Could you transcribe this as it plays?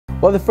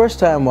Well, the first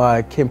time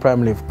I came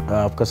primarily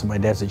because of my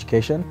dad's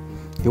education.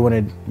 He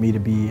wanted me to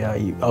be,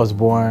 I was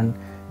born,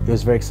 he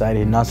was very excited,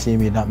 he had not seen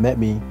me, had not met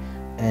me.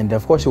 And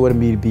of course he wanted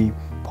me to be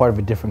part of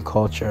a different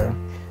culture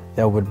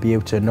that would be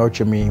able to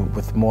nurture me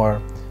with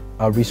more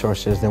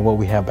resources than what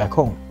we have back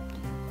home.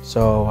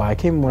 So I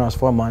came when I was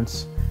 4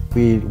 months.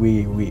 We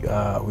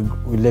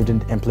lived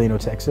in Plano,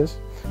 Texas,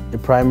 the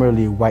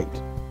primarily white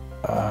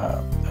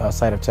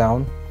side of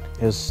town.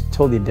 It was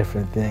totally a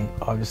different thing,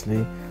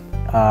 obviously.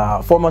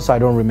 4 months I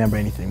don't remember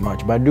anything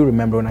much, but I do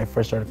remember when I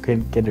first started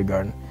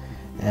kindergarten,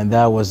 and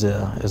that was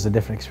a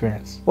different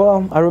experience.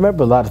 Well, I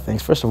remember a lot of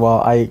things. First of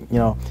all,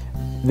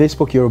 they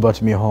spoke Yoruba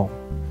to me at home,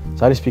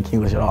 so I didn't speak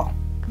English at all.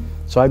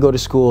 So I go to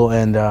school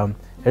and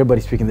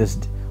everybody's speaking this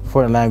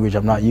foreign language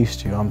I'm not used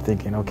to. I'm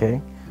thinking,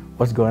 okay,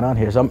 what's going on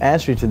here? So I'm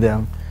answering to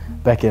them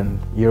back in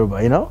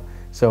Yoruba, you know?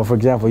 So for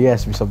example, you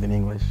asked me something in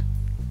English.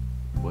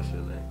 What's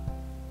your name?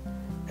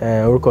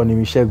 Oruko ni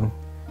Mishegun.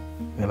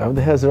 Like, what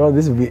the hell is all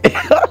this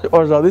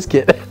or is all this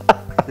kid?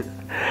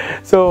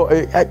 So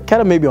I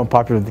kind of made me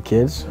unpopular with the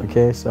kids,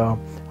 okay? So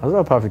I was not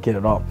a popular kid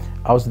at all.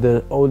 I was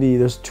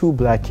there's 2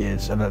 black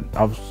kids, and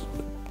I was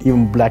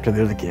even blacker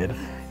than the other kid.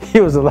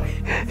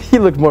 He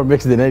looked more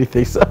mixed than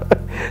anything, so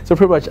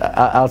pretty much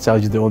I'll tell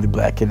you the only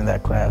black kid in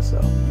that class,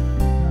 so.